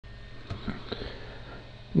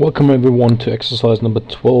Welcome everyone to exercise number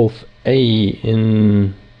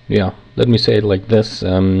 12a let me say it like this.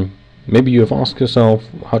 Maybe you have asked yourself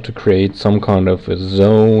how to create some kind of a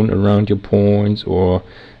zone around your points, or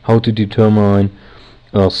how to determine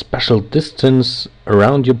a special distance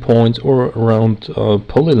around your points or around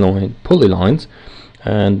polylines.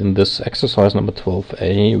 And in this exercise number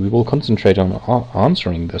 12a, we will concentrate on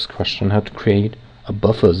answering this question, how to create a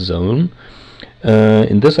buffer zone.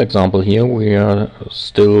 In this example here, we are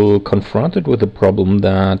still confronted with the problem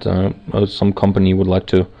that some company would like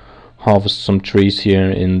to harvest some trees here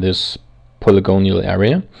in this polygonal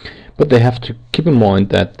area, but they have to keep in mind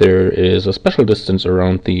that there is a special distance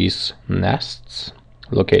around these nests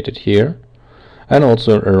located here, and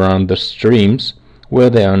also around the streams where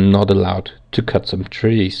they are not allowed to cut some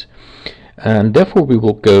trees. And therefore we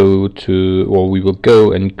will go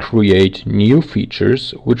and create new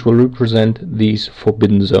features which will represent these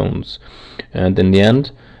forbidden zones, and in the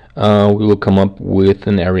end we will come up with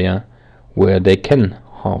an area where they can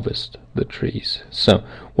harvest the trees. So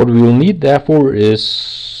what we will need therefore is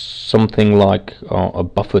something like a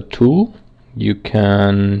buffer tool. You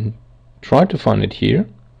can try to find it here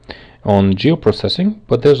on geoprocessing,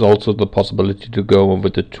 but there's also the possibility to go over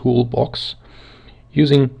the toolbox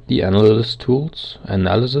using the analysis tools.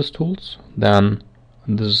 Then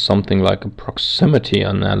this is something like a proximity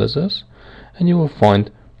analysis, and you will find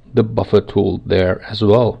the buffer tool there as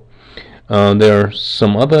well. There are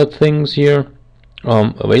some other things here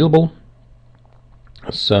available,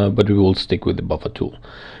 but we will stick with the buffer tool.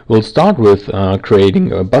 We'll start with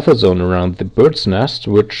creating a buffer zone around the bird's nest,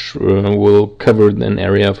 which will cover an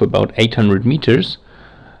area of about 800 meters.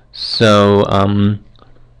 So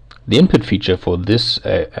the input feature for this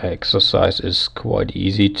exercise is quite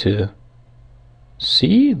easy to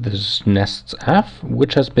see. This is nests F,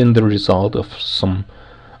 which has been the result of some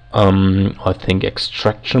I think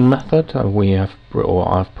extraction method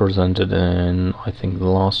I've presented in, I think, the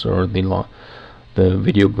last or the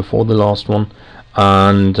video before the last one.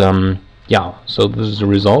 And so this is the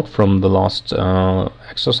result from the last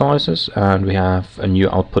exercises, and we have a new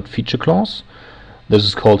output feature class. This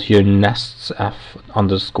is called here nests F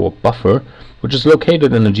underscore buffer, which is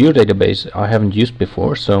located in a geodatabase I haven't used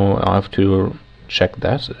before, so I have to check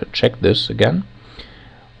this again.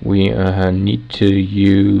 We need to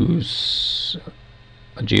use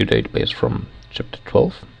a geodatabase from chapter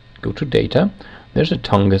 12. Go to data. There's a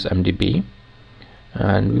Tongass MDB,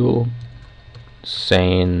 and we will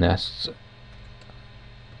say nests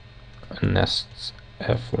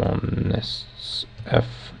F1 nests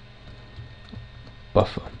F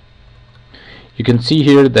buffer. You can see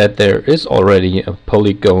here that there is already a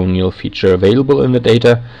polygonal feature available in the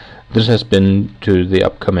data. This has been to the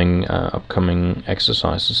upcoming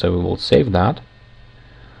exercises, so we will save that,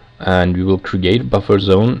 and we will create a buffer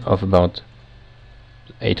zone of about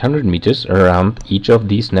 800 meters around each of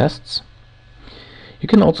these nests. You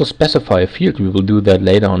can also specify a field. We will do that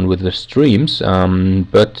later on with the streams,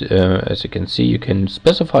 but as you can see, you can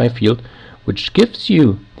specify a field which gives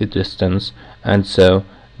you the distance, and so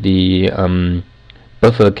the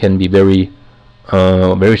buffer can be very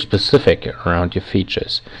specific around your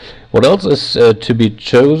features. What else is to be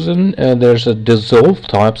chosen? There's a dissolve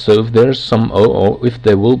type, so if there's if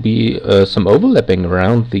there will be some overlapping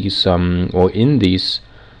around these or in these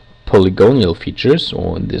polygonal features,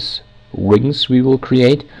 or in these rings we will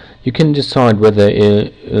create, you can decide whether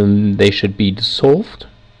they should be dissolved,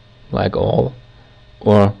 like all,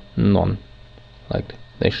 or none, like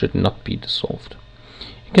they should not be dissolved.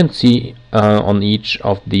 You can see on each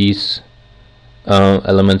of these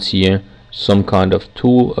elements here some kind of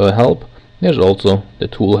tool help. There's also the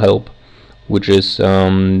tool help, which is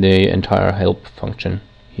the entire help function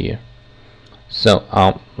here. So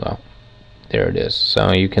well, there it is.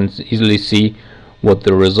 So you can easily see what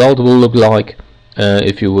the result will look like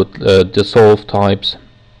if you would dissolve types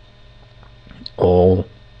or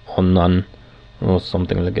none or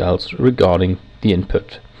something like else regarding the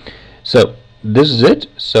input. So this is it.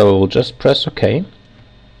 So we'll just press OK.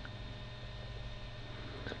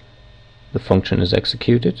 The function is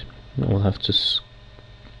executed. We'll have to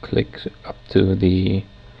click up to the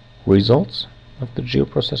results of the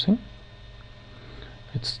geoprocessing.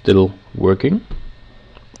 It's still working,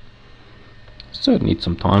 so it needs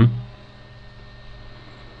some time.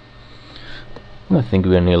 I think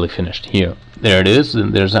we are nearly finished here. There it is,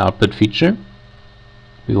 and there's the output feature.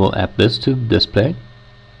 We will add this to the display,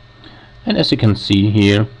 and as you can see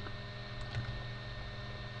here,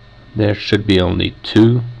 there should be only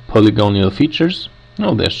two polygonal features.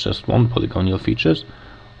 No, there's just one polygonal features,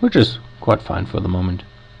 which is quite fine for the moment.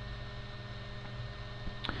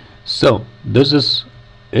 So this is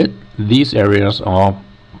it. These areas are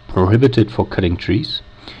prohibited for cutting trees.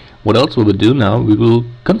 What else will we do now? We will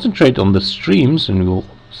concentrate on the streams, and we will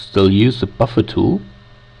still use the buffer tool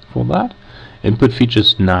for that. Input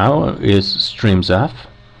features now is streams F.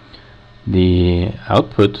 The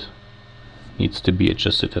output needs to be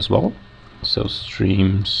adjusted as well. So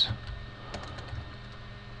streams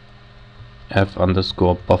F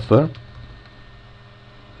underscore buffer.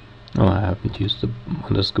 Oh, I haven't used the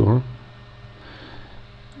underscore.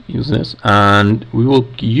 Use this, and we will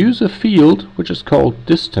use a field which is called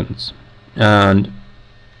distance. And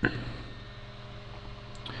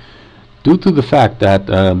due to the fact that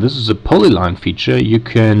this is a polyline feature, you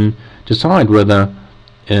can decide whether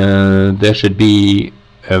there should be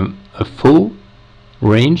a full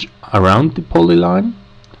range around the polyline.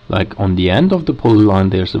 Like on the end of the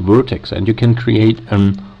polyline there's a vertex, and you can create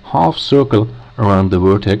a half circle around the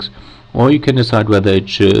vertex, or you can decide whether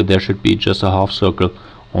there should be just a half circle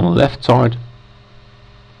on the left side,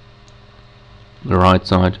 the right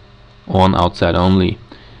side, or on outside only.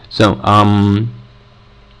 So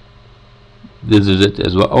this is it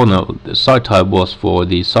as well. Oh no, the side type was for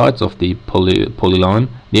the sides of the polyline.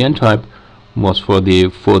 The end type was for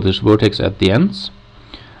this vertex at the ends.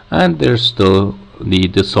 And there's still the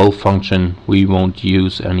dissolve function. We won't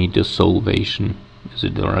use any dissolvation. Is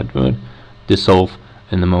it the right word? Dissolve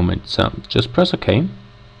in the moment. So just press OK.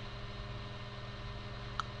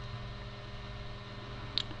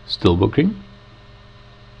 Still working.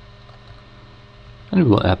 And we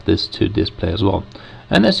will add this to display as well.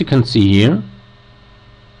 And as you can see here,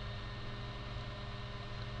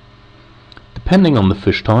 depending on the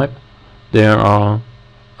fish type, there are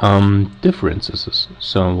differences.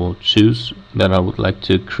 So we'll choose that I would like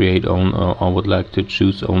to create on, I would like to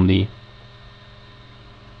choose only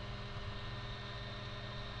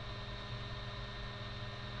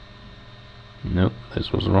no,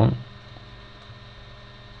 this was wrong.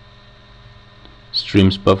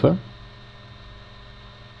 Streams buffer.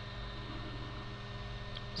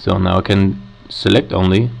 So now I can select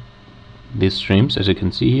only these streams, as you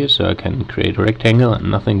can see here. So I can create a rectangle and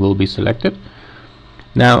nothing will be selected.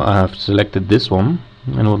 Now I have selected this one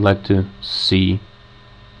and would like to see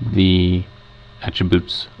the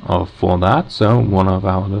attributes for that. So one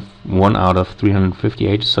out of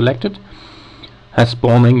 358 is selected. Has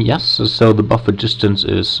spawning, yes. So the buffer distance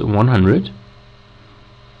is 100.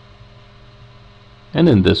 And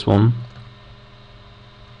in this one,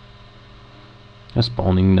 has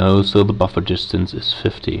spawning, no. So the buffer distance is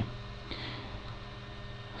 50.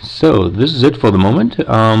 So this is it for the moment.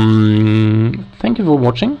 Thank you for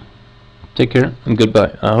watching. Take care and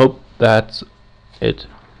goodbye. I hope that's it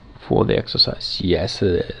for the exercise. Yes,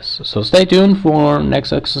 it is. So stay tuned for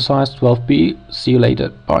next exercise 12b. See you later.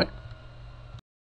 Bye.